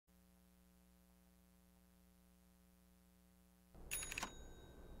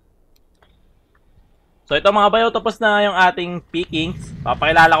So ito mga bayo, tapos na yung ating pickings.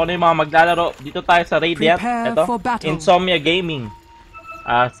 Papakilala ko na yung mga maglalaro. Dito tayo sa Radiant. Ito, Insomnia Gaming.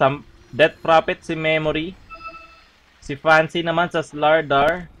 Some Death Prophet si Memory. Si Fancy naman sa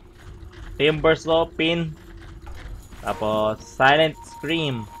Slardar. Timbersaw, Pin. Tapos Silent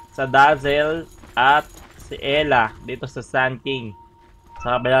Scream sa Dazzle. At si Ella dito sa Sun King.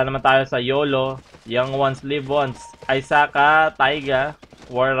 Sa kabila naman tayo sa YOLO. Young Ones Live Ones. Isaka, Taiga,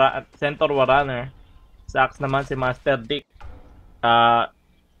 Centaur Warrunner. Sax naman si Master Dick.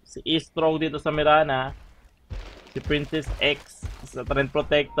 Si E-Strong dito sa Mirana. Si Princess X sa Trend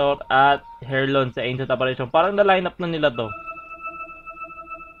Protector. At Herlon sa Ancient Apparition. Parang na-line up na nila to.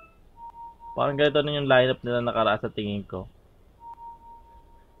 Parang ganito na yung lineup nila nakaraan sa tingin ko.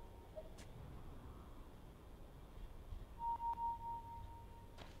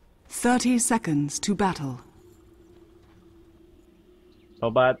 "30 seconds to battle."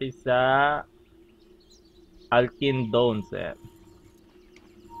 Pabati sa Alkin Downs.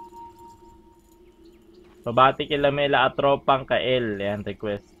 Pabati kay Lamela at tropang Kael. Yan,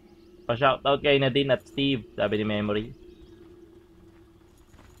 request. Pa-shoutout kay Nadine at Steve, sabi ni Memory.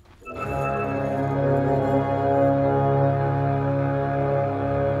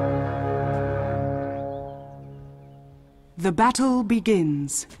 The battle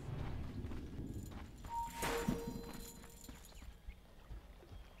begins.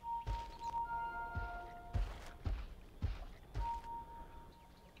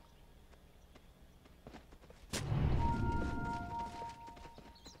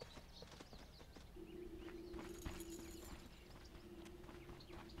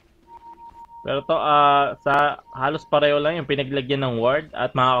 Pero to, sa halos pareho lang yung pinaglagyan ng ward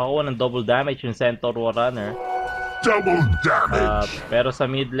at makakakuha ng double damage yung Centaur Warrunner. Double damage! Pero sa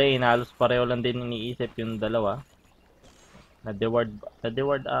mid lane, halos pareho lang din iniisip yung dalawa. Na-deward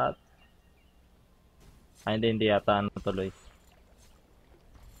at... hindi yata natuloy.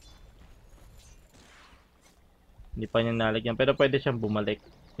 Hindi pa niya nalagyan, pero pwede siyang bumalik.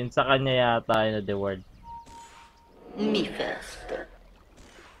 Yun sa kanya yata yung na-deward. Me first.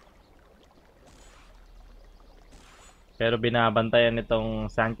 Pero binabantayan nitong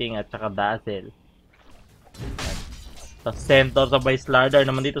Sun King at saka Dazzle. Tapos Centaur sabay Slardar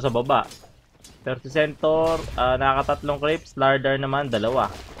naman dito sa baba. Pero si Centaur, nakakatatlong creep. Slardar naman,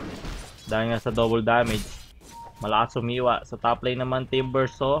 dalawa. Dahil nga sa double damage. Malakas sumiwa. Sa top lane naman,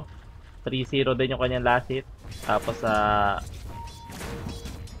 Timbersaw. 3-0 din yung kanyang last hit. Tapos sa...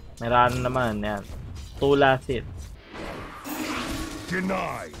 Meron naman, yan. 2 last hit.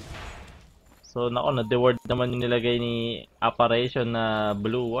 Denied! So, nako, na-deward naman yung nilagay ni Apparition na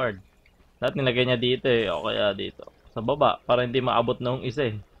blue ward. Lahat nilagay niya dito eh, o kaya dito. Sa baba, para hindi maabot nung isa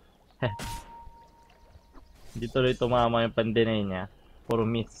eh. Dito rin tumama yung pandinay niya. Puro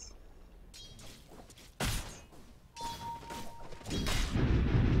miss.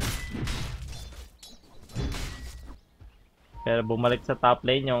 Pero bumalik sa top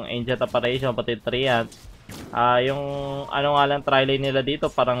lane yung Ancient Apparition, pati Triant. Yung ano nga lang tri-lane nila dito,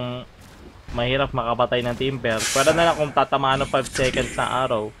 parang... mahirap makapatay ng Timber. Pwede na lang kung tatamaan ng 5 seconds na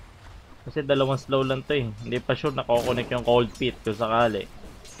araw. Kasi dalawang slow lang to eh. Hindi pa sure na kukunik yung cold feet kung sakali.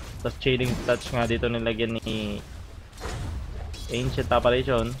 Tapos chaining touch nga dito nilagyan ni Ancient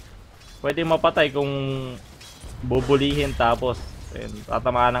Apparition. Pwede mapatay kung bubulihin tapos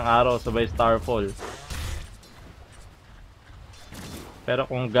tatamaan ng araw sabay Starfall. Pero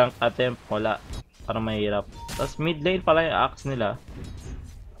kung gank attempt, wala. Parang mahirap. Tapos mid lane pala yung axe nila.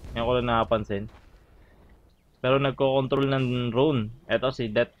 Yan ko lang nakapansin. Pero nagko-control ng rune. Ito si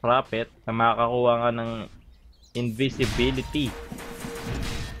Death Prophet na makakakuha nga ng invisibility.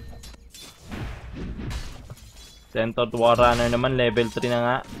 Centaur Warrunner naman level 3 na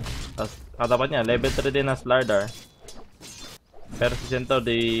nga. Tapos katapat niya level 3 din na Slardar. Pero si Centaur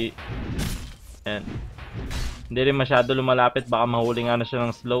di... Ayan. Hindi rin masyado lumalapit. Baka mahuli nga na siya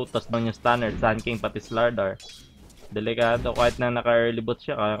ng slow. Tapos nang yung stunner, Sun King pati Slardar. Delikado, kahit na naka-early bot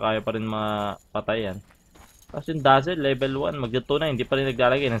siya, kaya pa rin mapatayan. Tapos yung Dazzle, level 1, magduto na, hindi pa rin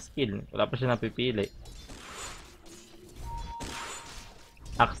naglalagay ng skill. Wala pa siya napipili.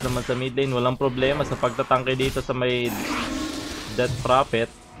 Axe naman sa mid lane, walang problema sa pagtatangke dito sa may Death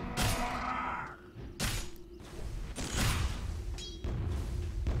Prophet.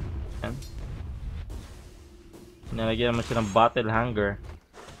 Yan. Nalagyan naman siya ng Battle Hunger.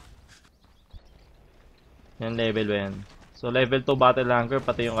 Yan level 1. So level 2 Battle Hunger,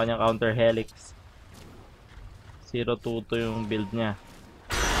 pati yung kanyang counter helix. 0-2 yung build niya.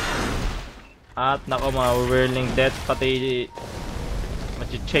 At nako, mga whirling death, pati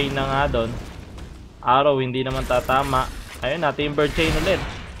machi-chain na nga doon. Arrow hindi naman tatama. Ayun na, timber chain ulit.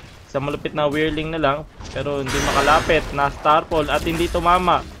 Sa malupit na whirling na lang, Pero hindi makalapit. Na Starfall at hindi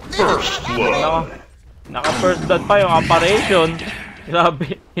tumama. Naka first blood pa yung operation.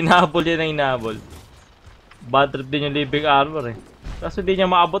 Grabe, hinabol yan ang hinabol. Bad trip din yung living armor eh. Kaso hindi niya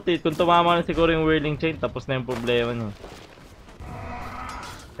maabot eh. Kung tumama na siguro yung whirling chain, tapos na yung problema niya.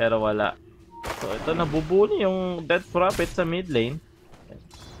 Pero wala. So ito, nabubuli yung Death Prophet sa mid lane.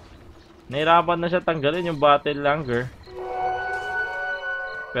 Nahirapan na siya tanggalin yung Battle Langer.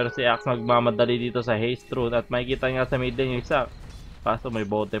 Pero si Axe magmamadali dito sa Haste Rune. At makikita nga sa mid lane yung isa. Kaso may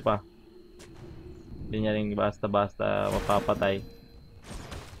bote pa. Hindi niya rin basta-basta mapapatay.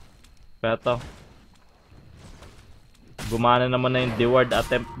 Pero ito, gumana naman na yung Deward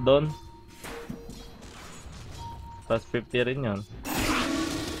attempt doon. Plus 50 rin yun.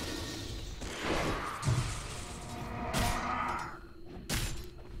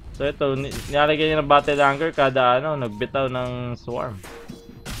 So ito, nilalagyan niya ng Battle Anchor kada ano, nagbitaw ng Swarm.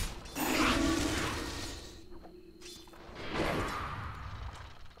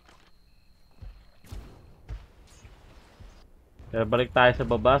 Pero balik tayo sa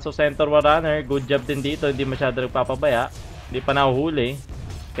baba. So Centaur Warrunner, good job din dito. Hindi masyado nagpapabaya. Hindi pa nahuhuli.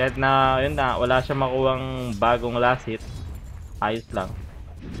 Kahit na, yun na, wala siya makuhang bagong last hit. Ayos lang.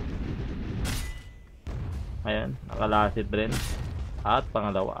 Ayan, naka-last hit rin. At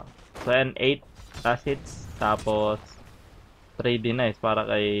pangalawa. So yan, 8 last hits. Tapos 3 denies para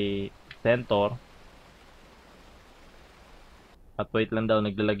kay Centaur. At wait lang daw,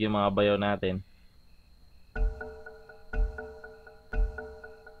 naglalag yung mga bayaw natin.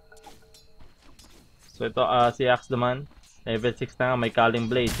 So ito, si Axe naman, level 6 na nga, may Calling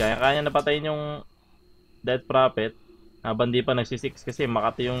Blade. Kaya-kanya napatayin yung Death Prophet. Habang di pa nagsi-6 kasi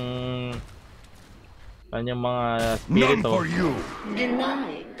makati yung kanyang mga spirito.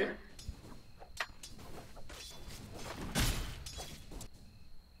 Denied.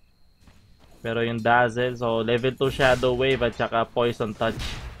 Pero yung Dazzle, so level 2 Shadow Wave at saka Poison Touch.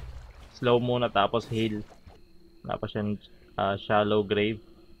 Slow muna tapos heal. Tapos yung Shallow Grave.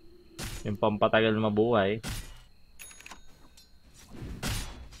 Yung pampatagal mabuhay.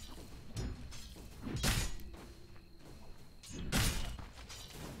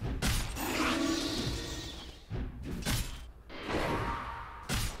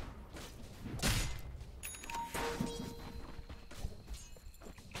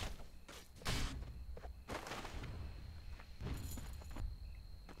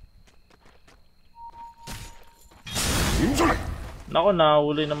 Nako,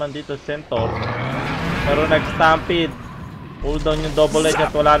 nahuli naman dito Centaur. Pero nag-stampede. Cooldown yung double edge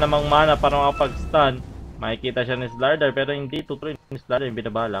at wala namang mana para makapag-stun. Makikita siya ni Slardar pero hindi tutuloy ni Slardar yung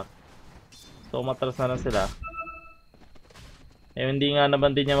binabalak. So matras na lang sila. Eh hindi nga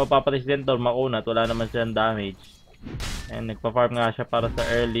naman din niya mapapatay si Centaur, makunat, wala naman siyang damage. And nagpa-farm nga siya para sa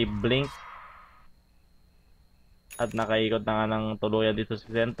early blink. At nakaikot na nga ng tuluyan dito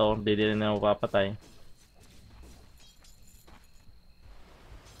si Centaur, hindi din na mapapatay.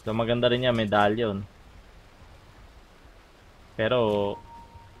 So maganda rin niya, medallion. Pero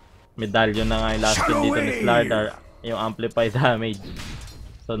medallion na nga yung last hit dito ni Slardar, yung amplify damage.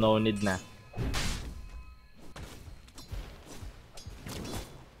 So no need na.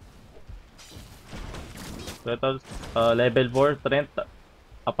 So ito, level 4 Trent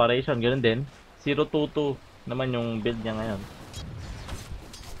Apparition, ganoon din. 022 naman yung build niya ngayon.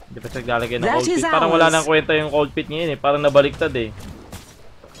 Hindi pa siya naglalagay ng cold pit. Parang wala nang kwenta yung cold pit ngayon eh. Parang nabaliktad eh.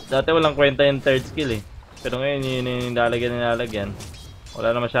 Dati walang kwenta yung third skill eh. Pero ngayon yun yung nilalagyan.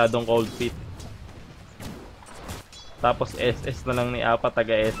 Wala na masyadong cold pit. Tapos SS na lang ni Apa,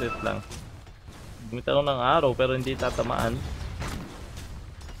 taga SS lang. Gumita lang ng araw pero hindi tatamaan.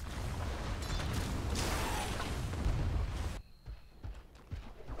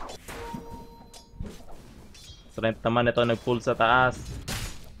 Trent naman ito nag-pull sa taas.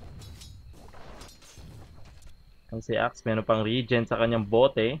 Ang si Axe meron pang regen sa kanyang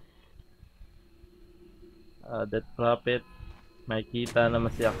bote. Death Prophet, makikita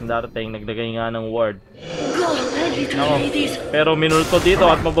naman si Axe darating, naglagay nga ng ward. Ako, pero minulto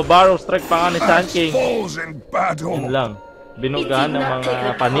dito at mababarrow strike pa nga ni Sun King. Yun lang, binugahan ng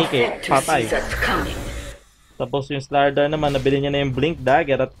mga panike, patay. Tapos yung Slardar naman, nabili niya na yung blink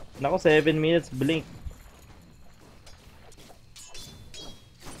dagger at nako 7 minutes blink.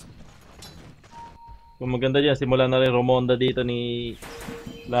 Kung maganda dyan, simulan na rin Romonda dito ni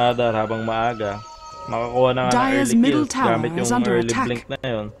Slardar habang maaga. Makakuha na nga ng early kills gamit yung early blink na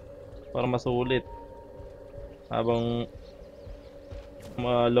yun para masulit. Habang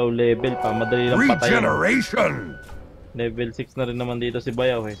low level pa, madali lang patayin. Level 6 na rin naman dito si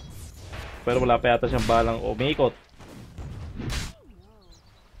Bayaw eh. Pero wala pa yata siyang balang umikot.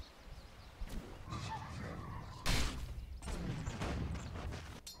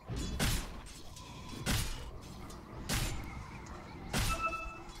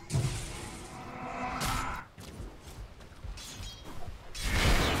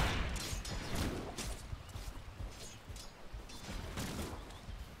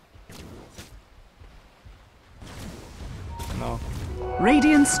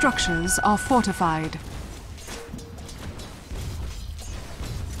 Radiant structures are fortified.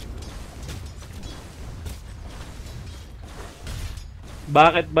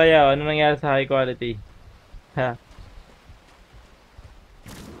 Bakit ba yaw? Ano nangyari sa high quality? Ha?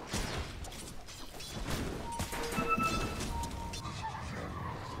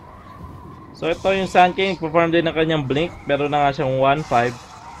 So ito yung Sun King, perform din ng kanyang blink, pero na nga siyang 1-5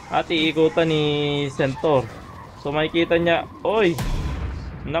 at iikutan ni Centaur. So makikita niya, oy!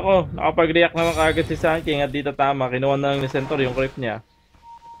 Nako, nakapag-react naman kagad si Sun King at dito tama, kinuha na lang ni Centaur yung creep niya.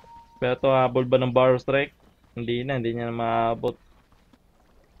 Pero ito habol ba ng Barrow Strike? Hindi niya na maabot.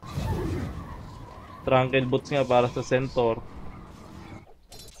 Tranquil boots nga para sa Centaur.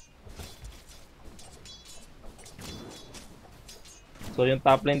 So yung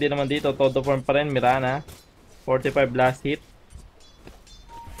top lane din naman dito, todo form pa rin, Mirana. 45 blast hit.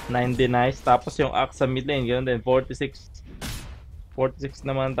 9 denies. Tapos yung Axe sa mid lane, ganoon din, 46. 46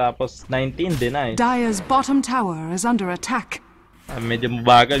 naman, tapos 19 denies. Dire's bottom tower is under attack. Medyo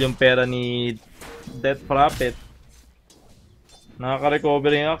mabagal yung pera ni Death Prophet.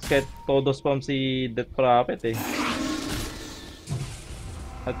 Nakaka-recover yung Axe kahit todo spam si Death Prophet eh.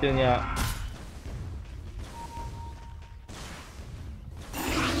 At yun nga,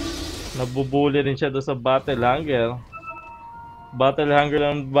 nabubuli rin siya doon sa Battle Hunger. Battle Hunger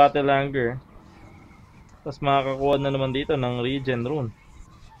lang, Battle Hunger. Tapos makakakuha na naman dito ng Regen Rune.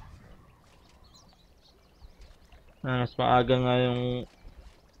 Mas maaga nga yung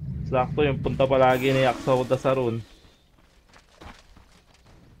sakto yung punta palagi ni Yaksa sa Rune.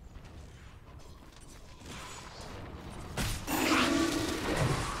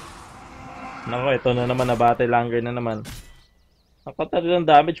 Nako, ito na naman na Battle Hunger na naman. Nakapatay ng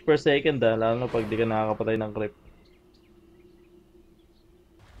damage per second lalo na pag di ka nakakapatay ng creep.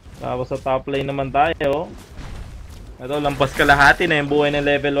 Tapos sa top lane naman tayo. Ito, lampas kalahati na yung buhay ng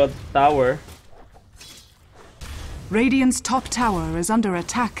level 1 tower. Radiant's top tower is under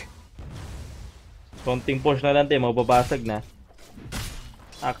attack. Konting push na lang din, mababasag na.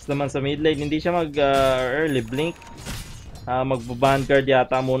 Axe naman sa mid lane, hindi siya mag early blink. Magbo-vanguard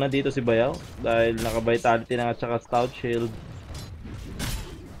yata muna dito si Bayaw dahil naka-vitality na at saka stout shield.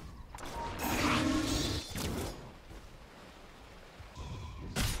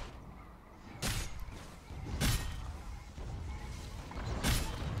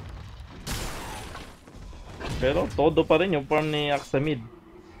 Pero todo pa rin yung farm ni Axe sa mid.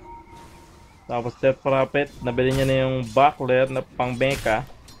 Tapos Death Prophet, nabili niya na yung buckler na pang mecha.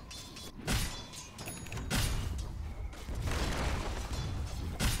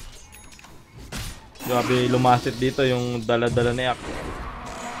 Grabe lumasit dito yung dala-dala ni Axe.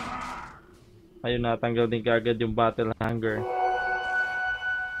 Ayun, natanggal din kagad yung Battle Hunger.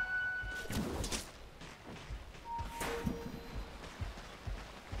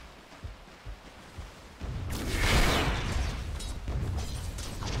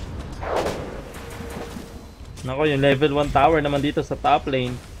 Nako, yung level 1 tower naman dito sa top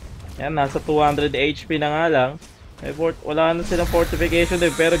lane. Yan, nasa 200 HP na nga lang. Wala na silang fortification din,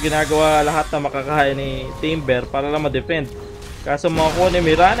 pero ginagawa lahat na makakaya ni Timber para lang ma-defend. Kaso makakuha ni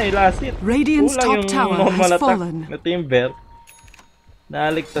Mirana yung last hit. Radiant's top tower has fallen. Na Timber.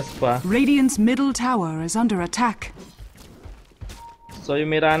 Naligtas pa. Radiant's middle tower is under attack. So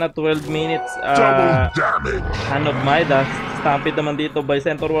yung Mirana 12 minutes Double damage. Hand of Midas. Stampede naman dito by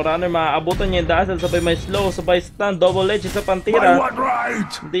Centaur Warrunner. Maaabutan niya yung dazzle, sabay may slow, sabay stun, double edge sa pantira.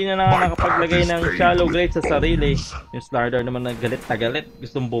 Hindi na nakakapaglagay ng shallow grade sa sarili. Yung Slardar naman galit na galit,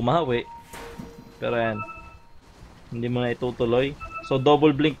 gustong bumawi. Pero yan, hindi mo na itutuloy. So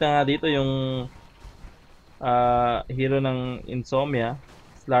double blink na nga dito yung hero ng Insomnia,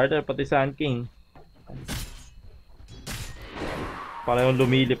 Slardar pati Sun King. Parang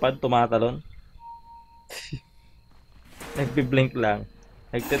lumilipad, tumatalon. Nagbi-blink lang.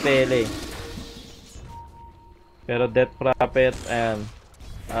 Nagtetele. Pero Death Prophet, ayan.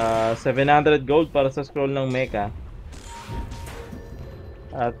 700 gold para sa scroll ng mecha.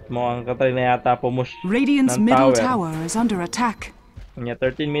 At mukhang katry na yata pumush Radiant's ng middle tower. tower is under attack. Kanya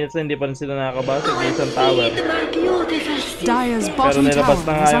 13 minutes na hindi pa rin sila nakakabasag ng isang tower. Dire's Pero bottom nilabas na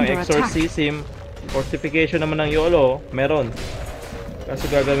tower nga is yung under attack. exorcism. Fortification naman ng YOLO, meron. Kaso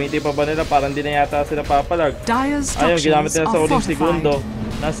gagamitin pa ba nila? Parang di na yata sila papalag. Dire's Ayun, ginamit structures nila sa are uling segundo.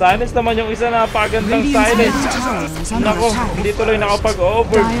 fortified. Na-silence naman yung isa na napakagandang silence. Nako, hindi tuloy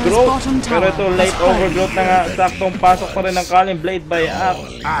nakapag-overgrowth. Pero ito, late overgrowth na nga. Saktong pasok pa rin ng Calling Blade by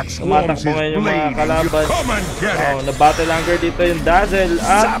Axe. Tumatakbo ngayon yung mga kalaban. Na-battle hunger dito yung Dazzle.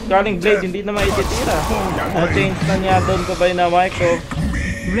 At Calling Blade hindi na maititira. Na-change na niya doon pa ba na Micro.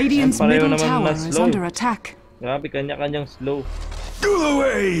 Radiant's Pareho middle naman tower na is slow. under attack. Grabe, kanya-kanyang slow. Do the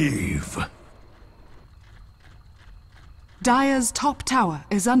wave! Dire's top tower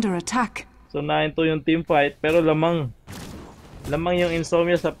is under attack. So 9-2 yung team fight, pero lamang yung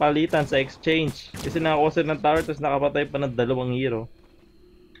Insomnia sa palitan sa exchange. Kasi nakakusin ng tower tapos nakapatay pa ng 2 hero.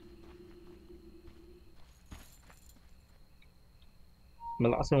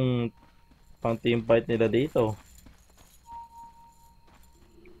 Malakas yung pang team fight nila dito.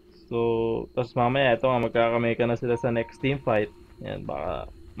 So, tapos mamaya ito nga magkakameka na sila sa next team fight. Yan, baka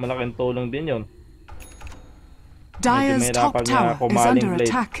malaking tulong din yun. Dire's top tower is under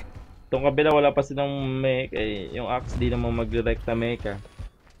attack. Itong kabila wala pa silang mech, eh, yung axe di naman magdirekta mecha.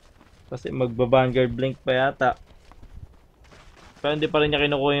 Kasi magba-vanguard blink pa yata. Pero hindi pa rin niya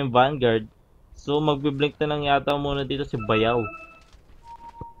kinukuha yung vanguard. So magbi-blink na lang yata muna dito si Bayaw.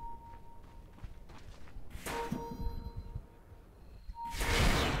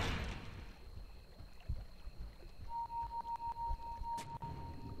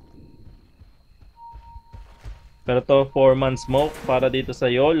 Pero to 4-man smoke para dito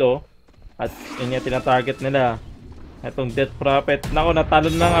sa YOLO. At yun yung tinatarget nila. Itong Death Prophet. Nako,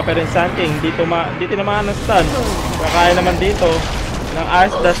 natalon na nga pero yung Sun King. Hindi tinamaan ng stun. Kakaya naman dito ng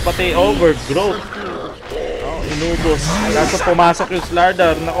Ice Dash pati Overgrowth. Oh, inubos. Kaso pumasok yung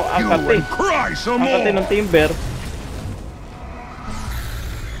Slardar. Nako, ang kati. Ang kati ng Timber.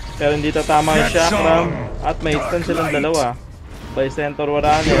 Pero hindi tatama yung Chakram. At may stun silang dalawa. By Centaur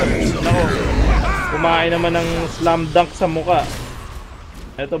Warrior. Nako, kumain naman ng slam dunk sa muka.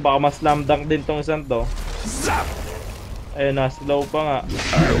 Ito baka mas slam dunk din tong isang to. Ayun na, slow pa nga.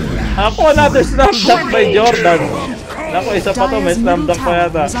 Ako, another slam dunk by Jordan. Naku, isa pa to, may slam dunk pa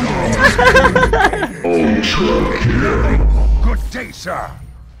yata. Good day, sir.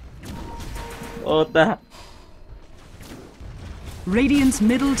 Ota. Radiant's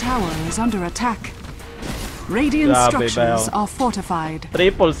middle tower is under attack. Radiant structures are fortified.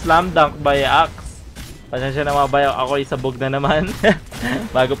 Triple slam dunk by Axe. Pasensya na mabayaw, ako isabog na naman.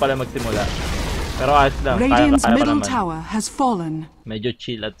 Bago pala magsimula. Pero ayos lang, Radiant's kaya middle naman. tower has fallen. Medyo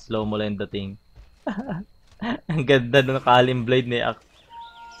chill at slow mo lang dating. Ang ganda ng Kalim Blade ni Axe.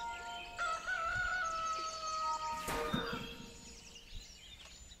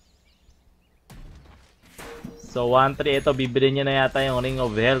 So 1-3 ito, bibili niya na yata yung Ring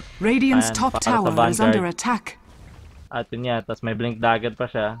of Health. Radiant's Ayan, top para sa tower is Vanguard. under attack. At yun niya, tapos may Blink Dagger pa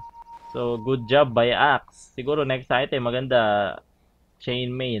siya. So good job by Axe. Siguro next item maganda,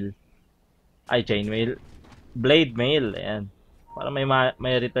 Chainmail. Ay, Chainmail. Blade Mail, ayan. Para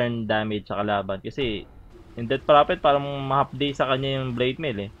may return damage sa kalaban. Kasi in Death Prophet parang ma-half day sa kanya yung Blade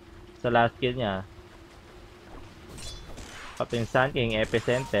Mail eh. Sa last kill niya. Pati yung Sun King,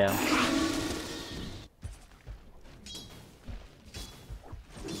 Epicenter.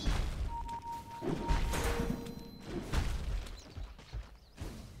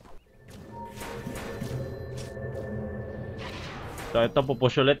 So ito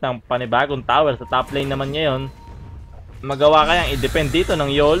pupush ulit ng panibagong tower sa top lane naman ngayon. Magawa kayang i-defend dito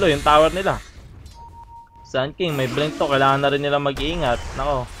ng YOLO yung tower nila. Sun King may blink to, kailangan na rin nila mag-iingat.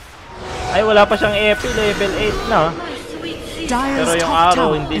 Nako. Ay wala pa siyang EP, level 8 na. Pero yung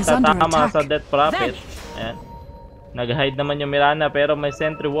arrow hindi tatama sa Death Prophet. Ayan. Nag-hide naman yung Mirana pero may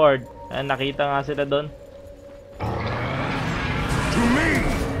sentry ward. Ayan, nakita nga sila doon.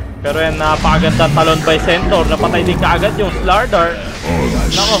 Pero yan, napakaganda talon by Centaur. Napatay din kaagad yung Slardar.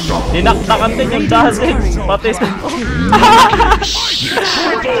 Nako, dinakdakan din yung Dazzle. Pati sa...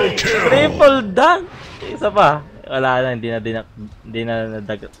 Triple dunk! Isa pa. Wala na, hindi na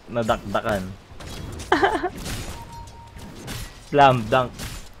nadakdakan. Slam dunk.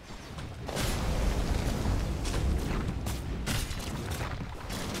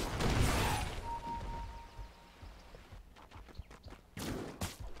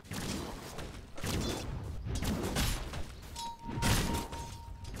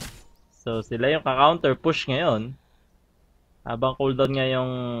 So sila yung ka-counter push ngayon. Habang cooldown nga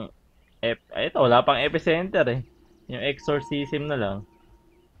yung ay ito, wala pang epicenter eh. Yung exorcism na lang.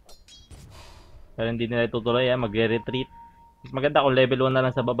 Pero hindi nila itutuloy magre-retreat. Mas maganda kung level 1 na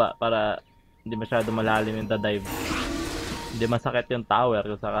lang sa baba para hindi masyado malalim yung dive. Hindi masakit yung tower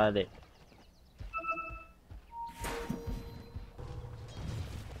kung sakali.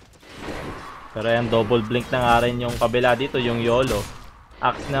 Pero yan, double blink na nga rin yung kabila dito, yung YOLO.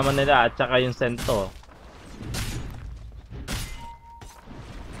 Axe naman nila at saka yung Sento.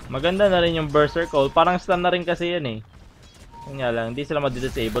 Maganda na rin yung Berserker Call. Parang stun na rin kasi yan eh. Yun nga lang, hindi sila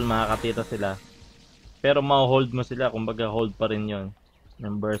ma-disable, makakatira sila. Pero ma-hold mo sila, kumbaga hold pa rin yun.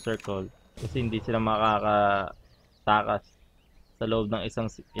 Yung Berserker Call. Kasi hindi sila makakatakas sa loob ng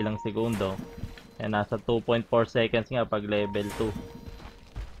ilang segundo. Yan, nasa 2.4 seconds nga pag level 2.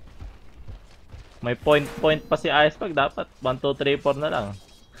 May point pa si Icepag. Dapat 1, 2, 3, 4 na lang.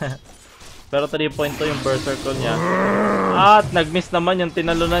 Pero 3.2 yung berserker niya. At nag-miss naman yung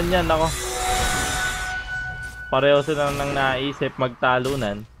tinalunan niya. Nako. Pareho sila nang naisip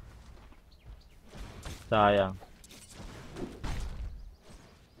magtalunan. Sayang.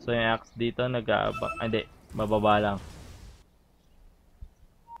 So yung axe dito nag-aabang. Hindi, mababa lang.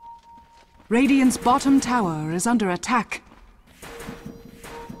 Radiant's bottom tower is under attack.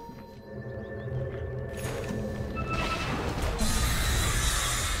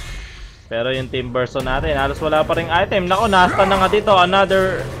 Pero yung team Berson natin, halos wala pa ring item. Nako, nasta na nga dito.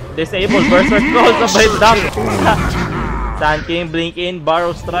 Another disabled Berserk Roll sa bait dump. Sand King, Blink In,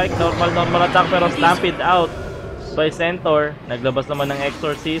 Barrow Strike, normal attack pero stampede out by Centaur. Naglabas naman ng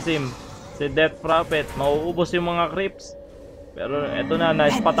Exorcism si Death Prophet. Mauubos yung mga creeps. Pero eto na,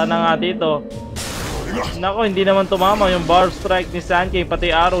 naispatan na nga dito. Nako, hindi naman tumama yung Barrow Strike ni Sand King.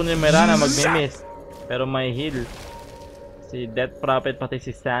 Pati arrow ni Mirana magmi-miss. Pero may heal si Death Prophet pati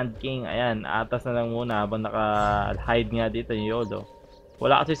si Sand King. Ayan, atas na lang muna habang naka-hide nga dito yung YOLO.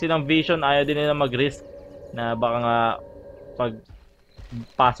 Wala kasi silang vision, ayaw din nila mag-risk na baka nga pag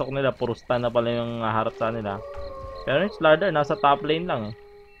pasok nila puro stun na pala yung harap sa nila. Pero yung Slardar nasa top lane lang eh.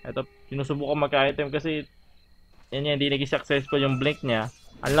 Ito, sinusubukan magka-item kasi yan yan, hindi naging successful yung blink niya.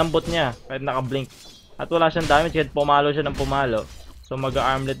 Ang lambot niya kahit naka-blink. At wala siyang damage kahit pumalo siya ng pumalo. So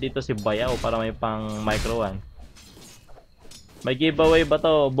mag-armlet dito si Bayaw para may pang micro 1. May giveaway ba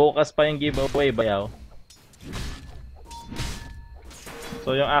to? Bukas pa yung giveaway, Bayaw.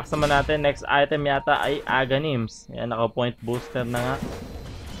 So yung axe naman natin, next item yata ay Aghanims. Yan, naka-point booster na nga.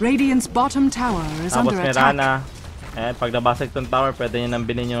 Radiant's bottom tower is under attack. Tapos Mirana. Ayan, pag nabasag itong tower, pwede nyo nang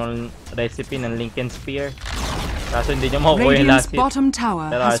bilhin yung recipe ng Lincoln Spear. Kaso hindi nyo makukuha yung last hit.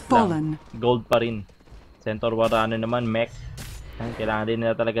 Pero ayos lang, gold pa rin. Centaur Warano naman, mech. Kailangan din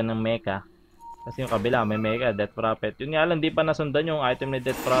nila talaga ng mecha. Kasi yung kabila may mecha, Death Prophet. Yun nga lang, di pa nasundan yung item ni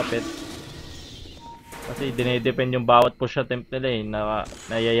Death Prophet. Kasi dinidepend yung bawat push attempt nila eh.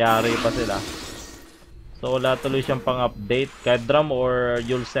 Nayayari pa sila. So wala tuloy siyang pang-update. Kahit drum or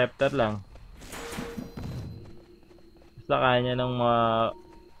Yule Scepter lang. Basta kanya nang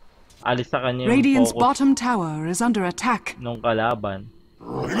alis sa kanya yung Radiant's focus bottom tower is under attack. nung kalaban.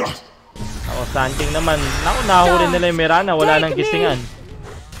 Ako, Sand King naman. Naku, nahuli nila yung Mirana. Wala nang gisingan.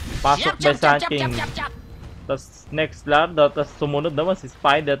 Pasok by Sand King. Tapos next Larda. Tapos sumunod naman si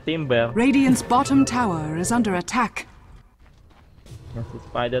Spider Timber. Radiant's bottom tower is under attack. Si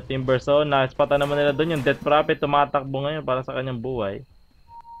Spider Timber. So naispatan naman nila doon yung Death Prophet. Tumatakbo ngayon para sa kanyang buhay.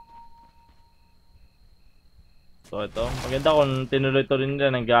 So ito. Maganda kung tinuloy-tuloy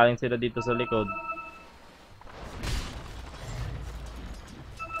nila. Nanggaling sila dito sa likod.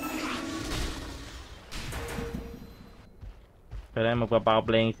 Pero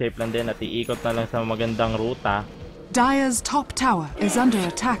magpapaka-playing safe lang din at iikot na lang sa magandang ruta. Dire's top tower is under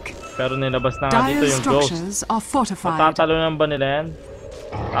attack. Pero nilabas na nga dito Dire's yung Ghost. structures are fortified. Matatalunan ba nila yan?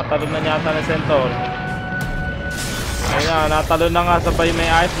 Tatalunan yata ni Centaur. Ayun na, natalon na nga sabay may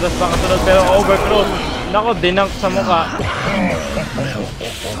Ice Blast pa kasunod pero overgrowth. Nako, dinunk sa mukha.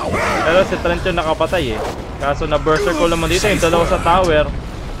 Pero si Trent yung nakapatay eh. Kaso na berserk ko naman dito yung dalawa sa tower.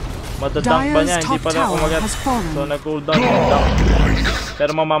 Madadunk ba niya? Hindi pa na kumagat. So nag-cooldown yung dunk.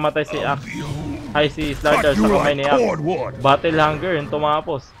 Pero mamamatay si Axe. Ay si Slardar sa kamay ni Axe. Battle Hunger yung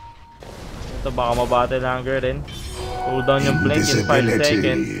tumapos. Ito baka ma-battle hunger rin. Cooldown yung blink in 5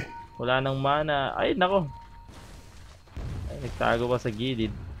 seconds. Wala nang mana. Ay nako. Ay, nagtago pa sa gilid.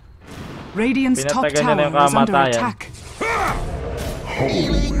 Radiant's top tower is under attack.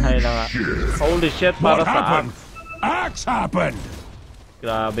 Ay na nga. Holy shit, para sa Axe. Axe happened.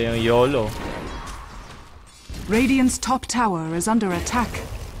 Grabe yung YOLO. Radiant's top tower is under attack.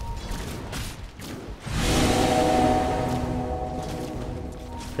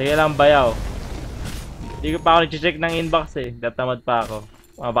 Sige lang, Bayaw. Hindi ko pa ako nag-check ng inbox eh. Tatamad pa ako.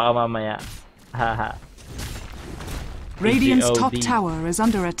 Baka mamaya. Haha. Radiant's top tower is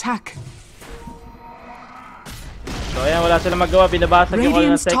under attack. So ayan, wala silang magawa. Binabasag yung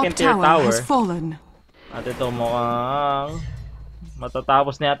all ng second tier tower. At ito mukhang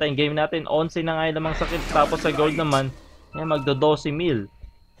matatapos na yata yung game natin. 11 na nga yung lamang sakit. Tapos sa gold naman, ayan, magdo-12 mil.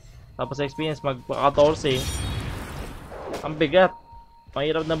 Tapos sa experience, magpa-14. Ang bigat.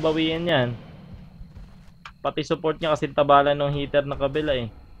 Mahirap na bawiin yan. Pati support niya kasi tabalan ng hitter na kabila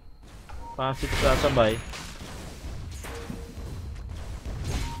eh. Pasit sasabay.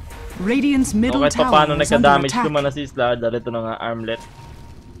 Radiant's middle kahit tower paano is under nagka-damage attack. naman na si Slardar. Ito na nga armlet.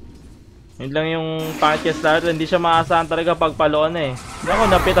 Yun lang yung pangit starter, hindi siya maasahan talaga pagpaloon eh. Ako,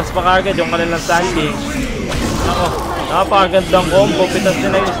 napitas pa kagad yung kanilang Sandy. Ako, napakagandang combo, pitas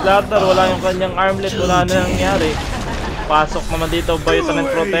nila yung starter, wala yung kanyang armlet, wala na nangyari. Pasok naman dito, Vitamin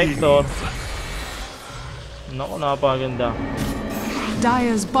Protector. Naku, napakaganda.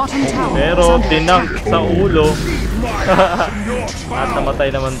 Pero tinang sa ulo. At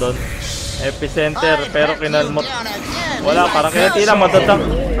namatay naman doon. Epicenter, pero kinalmot. Wala, parang kinati lang, madadak.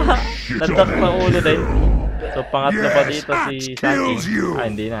 Dadak sa ulo din. So pangatlo pa dito si Saki. Ah,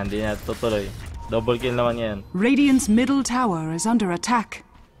 hindi na tutuloy. Double kill naman yan. Radiant's middle tower is under attack.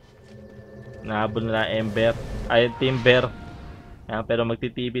 Nahabol nila Ember. Ay, Timber. Yan, pero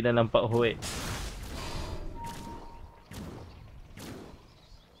magtitipi na lang pa uwi.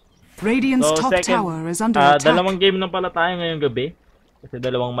 Radiant's top tower is under attack. Dalawang game na pala tayo ngayong gabi. Kasi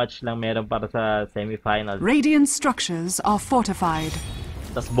dalawang match lang meron para sa semifinal. Radiant structures are fortified.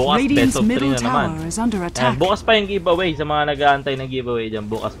 Tapos bukas best of 3 na naman. And bukas pa yung giveaway sa mga nag-aantay ng giveaway dyan.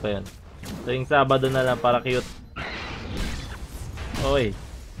 Bukas pa yun. So yung Sabado na lang para cute. Oy.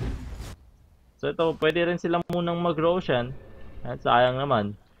 So ito, pwede rin sila munang mag-Roshan. At sayang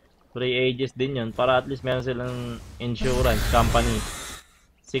naman. Free ages din yun. Para at least meron silang insurance company.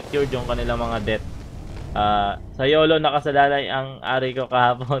 Secured yung kanilang mga debt. Sa YOLO nakasalalay ang ari ko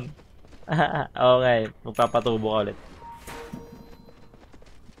kahapon. Okay, magpapatubo ka ulit.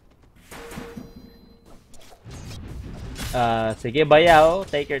 Sige bayaw,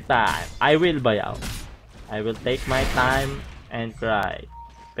 take your time. I will bayaw. I will take my time and cry.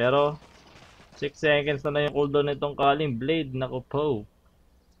 Pero 6 seconds na yung cooldown nitong Calling Blade. Naku po.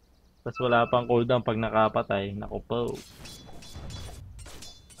 Tapos wala pang cooldown pag nakapatay. Naku po.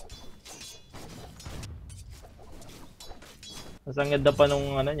 Mas ang ganda pa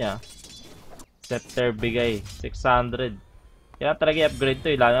nung ano niya. Scepter bigay 600. Kaya talaga i-upgrade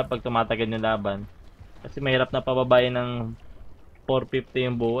to lalo na pag tumatagal yung laban. Kasi mahirap na pababayin ng 450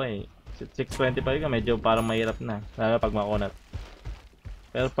 yung buhay. 625 ka medyo parang mahirap na. Lalo pag makunat.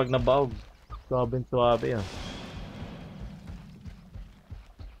 Pero pag nabaog, suabe yan.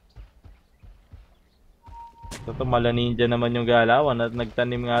 Ito mala ninja naman yung galawan at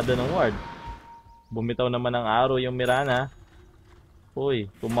nagtanim nga doon ng ward. Bumitaw naman ng arrow yung Mirana.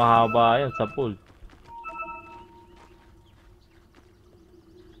 Uy, kumahaba yan sa pool.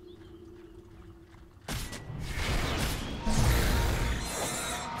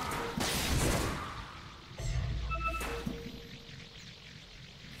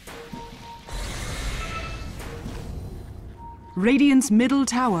 Radiant's middle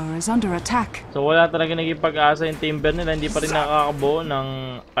tower is under attack. So wala talaga naging pag-asa yung Timber nila. Hindi pa rin nakakabuo ng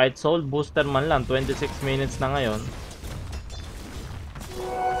kahit soul booster man lang. 26 minutes na ngayon.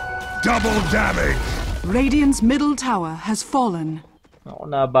 Double damage! Radiant's middle tower has fallen. Ako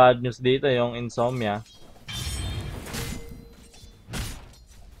na bad news dito yung Insomnia.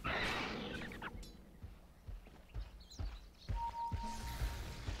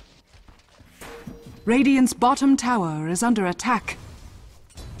 Radiant's bottom tower is under attack.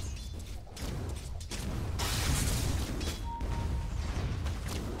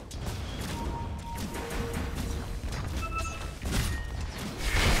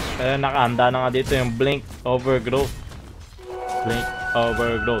 Kaya nakahanda na nga dito yung Blink Overgrowth. Blink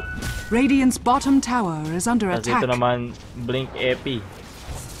Overgrowth. Radiant's bottom tower is under Tapos attack. dito naman Blink Epi.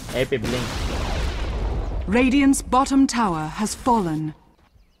 Epi Blink. Radiant's bottom tower has fallen.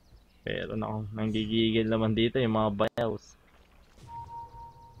 Pero nako, nanggigigil naman dito yung mga bayaws.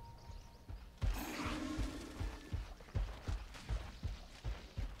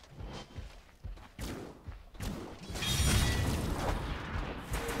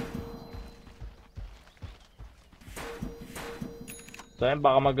 So ayun,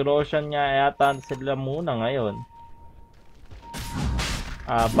 baka mag-Roshan niya yata sila muna ngayon.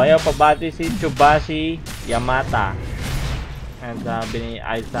 Bayaw pabati si Chubashi Yamata. And sabi ni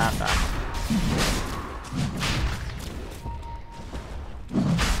Isaka.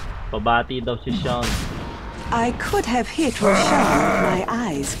 Pabati daw si Sean. I could have hit Roshan with my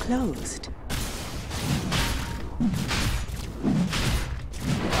eyes closed.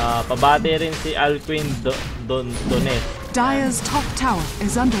 Pabati rin si Alquin Dones. Dire's top tower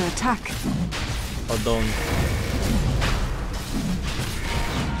is under attack. O Don.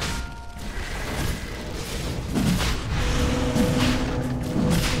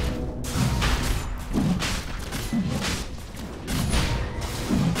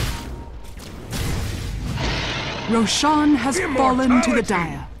 Roshan has fallen to the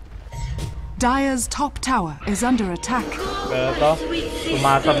Dire. Dire's top tower is under attack. Pero ito,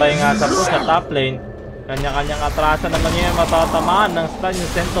 tumatabay nga sa po sa top lane. Kanya-kanyang atrasan naman yun, matatamaan ng stun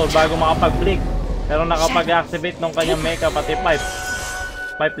yung Centaur bago makapag-blink. Pero nakapag-activate ng kanyang mecha pati pipe.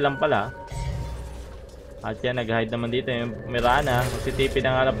 Pipe lang pala. At yan, nag-hide naman dito yung Mirana. Magsitipi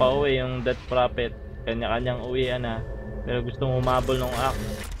na nga na pa uwi yung Death Prophet. Kanya-kanyang uwian na. Pero gustong humabol ng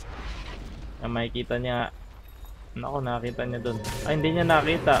axe. Makikita niya. Naku, nakita niya dun. Ay, hindi niya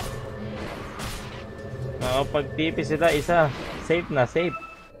nakita. Nakapag-tipi sila, isa. Safe na, safe.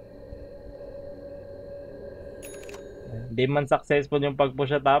 Hindi man successful yung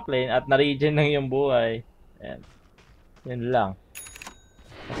pag-push sa top lane at na-regen lang yung buhay. Ayan. Yun lang.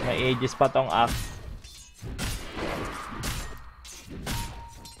 Mas may ages pa tong axe.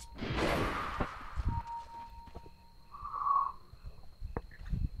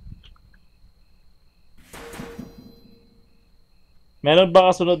 Meron ba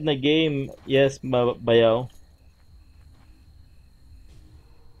kasunod na game? Yes, bayaw.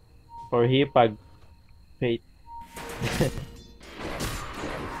 For hipag. Fate.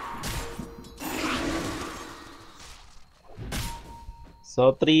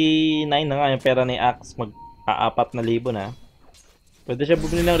 So 3.9 na nga yung pera ni Axe, mag-4,000 na. Pwede siya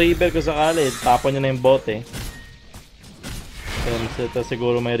bumili ng river kung sakali, tapon niya na yung bote. So ito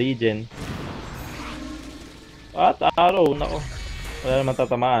siguro may regen. At arrow, nako. Wala naman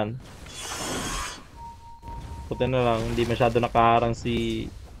tatamaan. Puti na lang, hindi masyado nakaharang si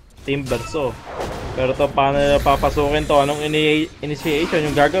Timberso. Pero to, paano nila papasukin to? Anong initiation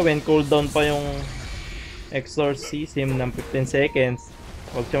yung gagawin? Cooldown pa yung exorcism ng 15 seconds.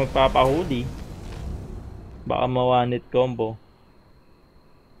 Huwag siya magpapahuli. Baka ma-one-hit combo.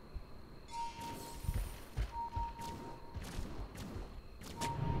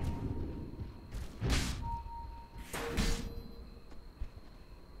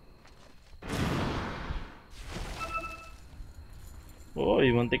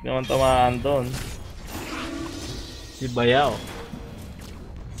 Uy, muntik naman tamaan doon. Si Bayaw.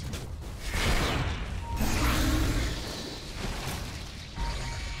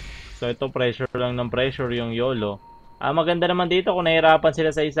 So ito pressure lang ng pressure yung YOLO. Maganda naman dito kung nahirapan sila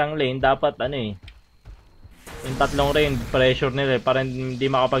sa isang lane, dapat ano eh. Yung tatlong lane, pressure nila para hindi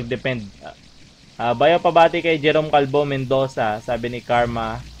makapag-depend. Bayaw pabati kay Jerome Calvo Mendoza, sabi ni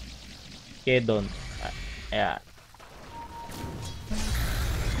Karma Kedon. Ayan.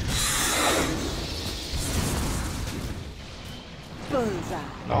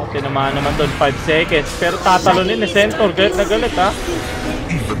 Naku, tinamaan naman doon 5 seconds. Pero tatalonin ni Centaur. Galit na galit ha.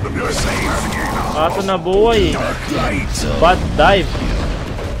 Kaso na buhay. Bad dive.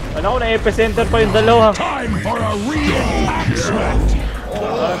 Ano ko na epicenter pa yung dalawa.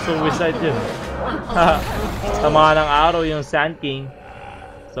 Suicide yun. Tama ng araw yung Sand King.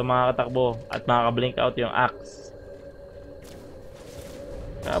 So makakatakbo at makaka-blink out yung Axe.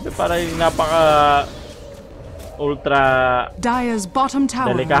 Grabe, para yung napaka ultra Dire's bottom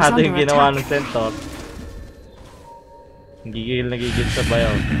tower delikado is yung under ginawa ng attack. Centaur. Gigil sa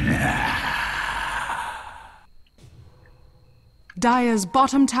bayaw. Dire's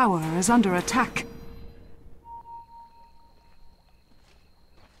bottom tower is under attack.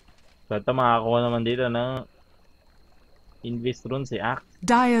 So ito, makakuha naman dito ng Invest rune si Axe.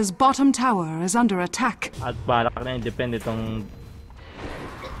 Dire's bottom tower is under attack. At balak na yung depend itong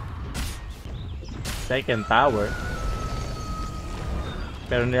second tower.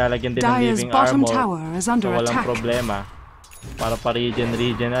 Pero nilalagyan din ng Dire's living bottom armor. tower is under So walang attack. problema. Para pa-regen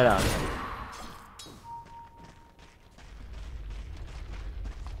na lang.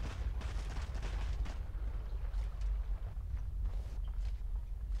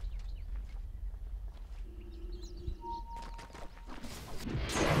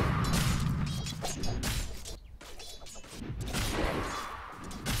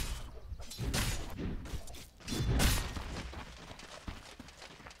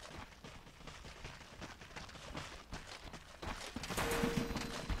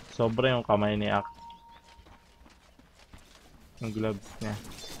 Sobra yung kamay ni Axe. Yung gloves niya.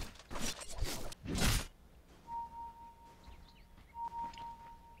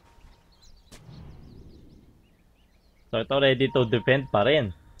 So ito, ready to defend pa rin.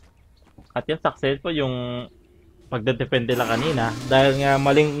 At yung successful yung pagde-defend nila kanina. Dahil nga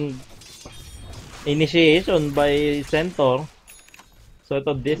maling initiation by Centaur. So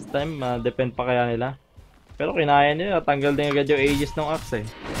ito, this time, defend pa kaya nila. Pero kinaya nila, tanggal din agad yung aegis ng Axe eh.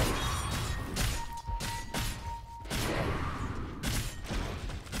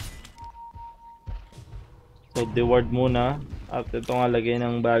 So, reward muna. At ito nga lagay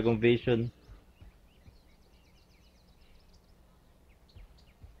ng bagong vision.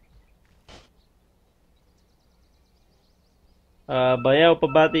 Bayaw,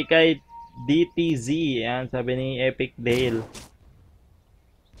 pabati kay DTZ. Yan, sabi ni Epic Dale.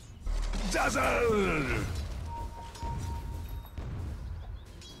 Dazzle!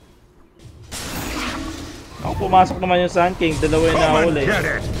 Ako pumasok naman yung Sun King, dalawa yung Come and nahuli. get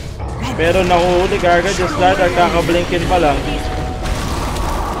it! Pero nahuhuli kagad yung starter, kakablinkin pa lang.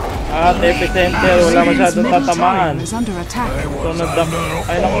 At epicenter, wala masyadong tatamaan. So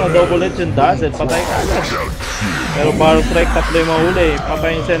ay naku, na-double edge yung Dazzle, patay kagad. Pero Barrel Strike, tatlo yung mahuli. Patay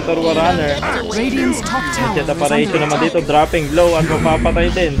yung Center War Runner. Jet operation naman dito, dropping low at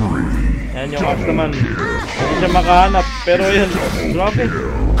mapapatay din. Yan yung Axe naman. Hindi siya makahanap, pero yun, dropping.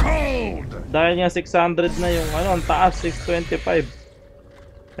 Dahil nga 600 na yung ano, ang taas, 625.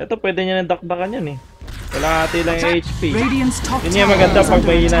 Ito, pwede nyo nang dakdakan yan eh. Wala ati lang yung HP. Yun yung maganda pag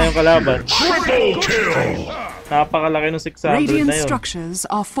may hina yung kalaban. Napakalaki ng 600 na yun. Structures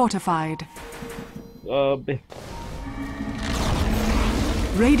are fortified.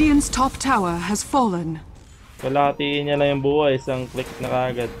 Radiant's top tower has fallen. Kalahatiin niya lang yung buhay, isang click na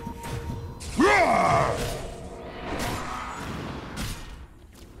kagad.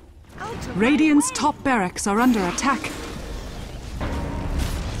 Radiant's top barracks are under attack.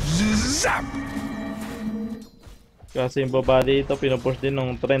 Zap! Kasi yung baba dito, pinupush din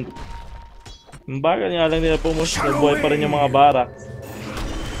ng Trent. Yung bagal nga lang nila pumush, nabuhay pa rin yung mga barracks.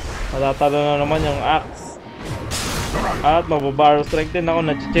 Matatalo na naman yung Axe. At mababarrow strike din ako,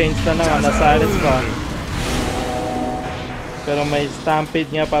 na-change na naman, na-silence pa. Pero may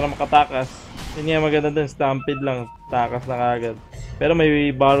stampede nga para makatakas. Yun nga maganda din, stampede lang, takas na kagad. Pero may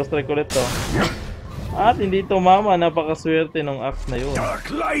barrow strike ulit to. At hindi tumama, napakaswerte ng Axe na yun.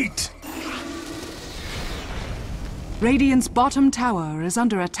 Dark light! Radiant's bottom tower is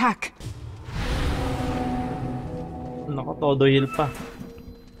under attack. Nako, todo heal pa.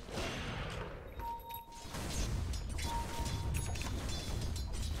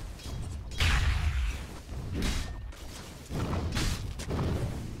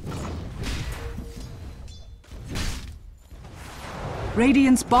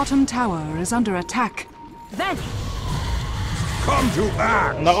 Radiant's bottom tower is under attack. Come to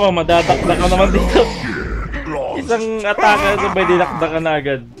act! Nako, madadakdak ka naman dito. Isang atake sabay dinakdak ka na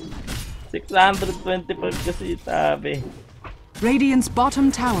agad. 625 kasi tabi. Radiant's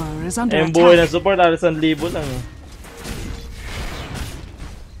bottom tower is under yung buhay na attack. support, alas 1,000 lang.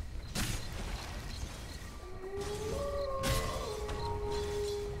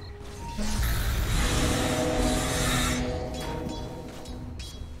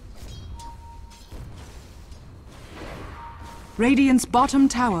 Radiant's bottom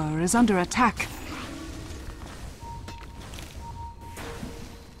tower is under attack.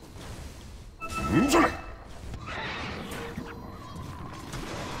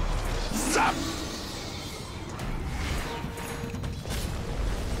 Zap!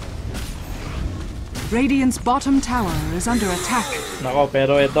 Radiant's bottom tower is under attack. Nako,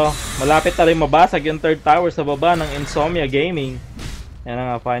 pero ito, malapit na rin mabasag yung third tower sa baba ng Insomnia Gaming. Yan na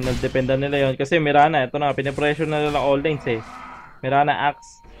nga, final dependa nila yon. Kasi Mirana, ito na, pinipressure na nila all lanes eh. Mirana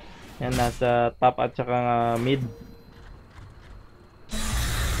Axe. Yan, nasa top at saka mid.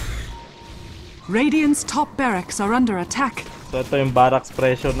 Radiant's top barracks are under attack. So ito yung barracks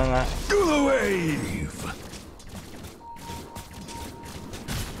pressure na nga. Do the wave!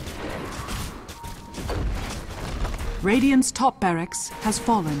 Radiant's top barracks has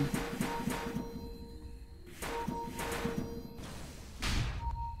fallen.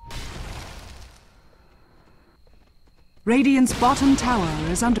 Radiant's bottom tower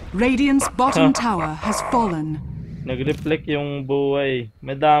is under. Radiant's bottom tower has fallen. Nag-reflect yung buhay.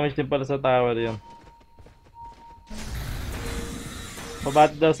 May damage din pala sa tower yun.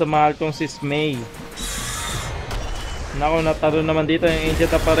 Pabati daw sa mahal kong si May. Nako, natalo naman dito yung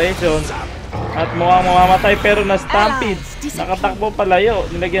ancient operation. At mukhang mamamatay pero na-stampede. Nakatakbo palayo.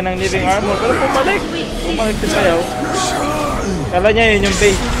 Nilagyan ng living armor. Pero bumalik. Bumalik si Payaw. Kala niya yun yung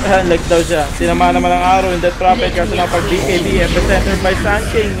base. Lag daw siya. Tinamaan naman ang arrow in that prophet kasi nakapag-BKB. Epicenter by Sun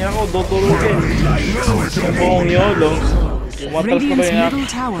King. Ako, dutulugin. Buong YOLO. Umatras ko ba yung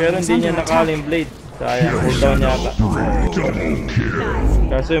axe. Pero hindi niya nakaling blade. Sayang, cooldown yata.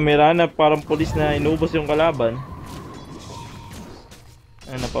 Kasi yung Mirana parang pulis na inubos yung kalaban.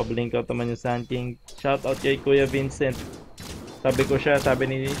 Ay, napablink out naman yung Sun King. Shoutout kay Kuya Vincent. Sabi ko siya, sabi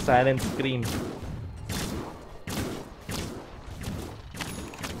ni Silent Scream.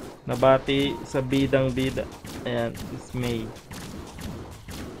 Nabati sa bidang-bida. Ayan, May.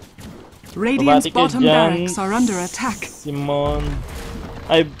 Radiant's bottom barracks are under attack. Simon.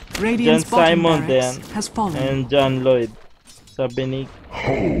 Ay, Radiant's John Simon din. has fallen. And John Lloyd. Sabi ni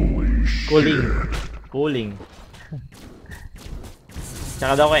Holy shit! Cooling.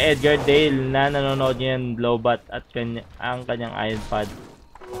 Tsaka daw kay Edgar Dale na nanonood niya yung Lowbat at ang kanyang iPad.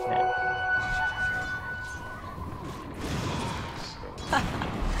 Yan.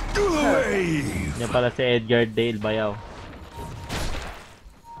 Yan pala si Edgar Dale, bayaw.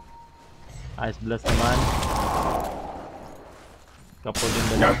 Ice Blast naman. Kapul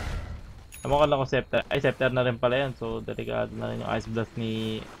din dalaw. Tama ko lang kung Scepter. Ay, Scepter na rin pala yan. So, delikado na rin yung Ice Blast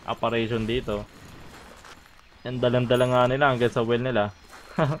ni Operation dito. Yan, dalang-dala nga nila hanggang sa well nila.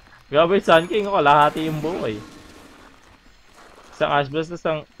 Grabe, Sun King. Kalahati yung buhay. Isang Ice Blast,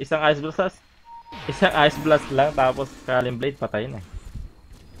 isang Ice Blast lang. Tapos, Kalim Blade, patay na.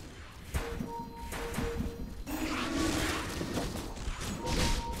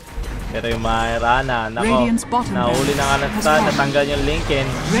 Pero yung Mairana, nako, nahuli na nga ng stun, natanggal yung Lincoln.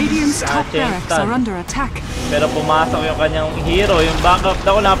 Pero pumasok yung kanyang hero, yung backup.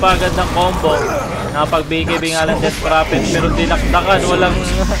 Ako, napakagandang combo. Napagbigay nga lang Death Prophet, pero dinakdakan, walang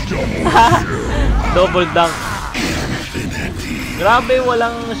double dunk. Grabe,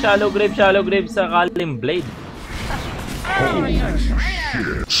 walang shallow grave sa Kalim Blade.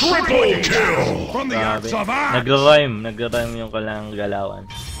 Grabe, nag-rhyme yung kalang galawan.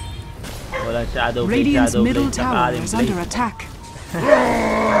 Walang shadow blade sa Kalim Blade.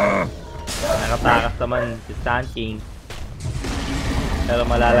 Nakatakas naman si Sun King. Pero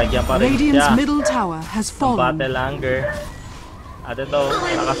malalagyan pa rin siya ng battle hunger. At ito,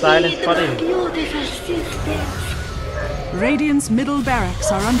 naka-silence pa rin. Radiant's middle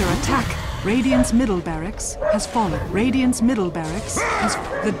barracks are under attack. Radiant's middle barracks has fallen. Radiant's middle barracks has...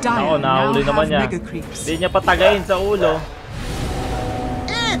 The Dire now have mega creeps. Hindi niya patagayin sa ulo.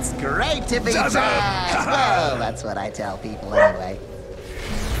 It's great to be back! Well, that's what I tell people anyway.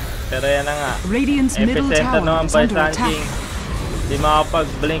 Pero yan na nga. Radiant's middle tower is under attack. Hindi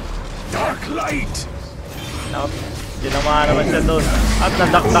makapag-blink. Dark light! Dinamaan naman siya doon. At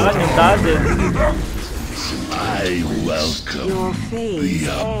nadakdakan yung daddy. I welcome Your face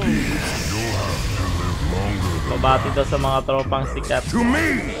Babati daw sa mga tropang sikat. to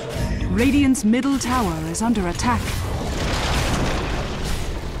me! Radiant's middle tower is under attack.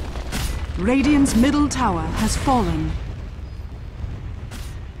 Radiant's middle tower has fallen.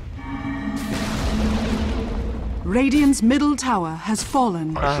 Radiant's middle tower has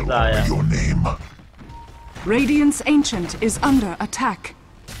fallen. Sayang. Your name. Radiant's ancient is under attack.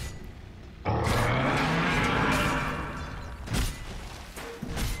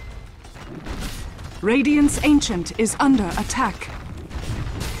 Radiant's ancient is under attack.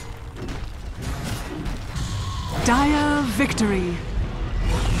 Dire victory.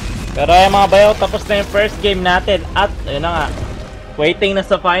 Pero ay mga bayaw, tapos na yung first game natin. At ayun na nga, waiting na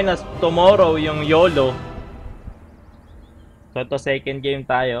sa finals tomorrow yung YOLO. So ito second game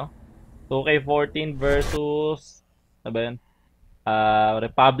tayo. 2K14 versus ano ba yun?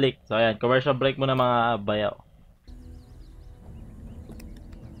 Republic. So ayan, commercial break muna mga bayaw.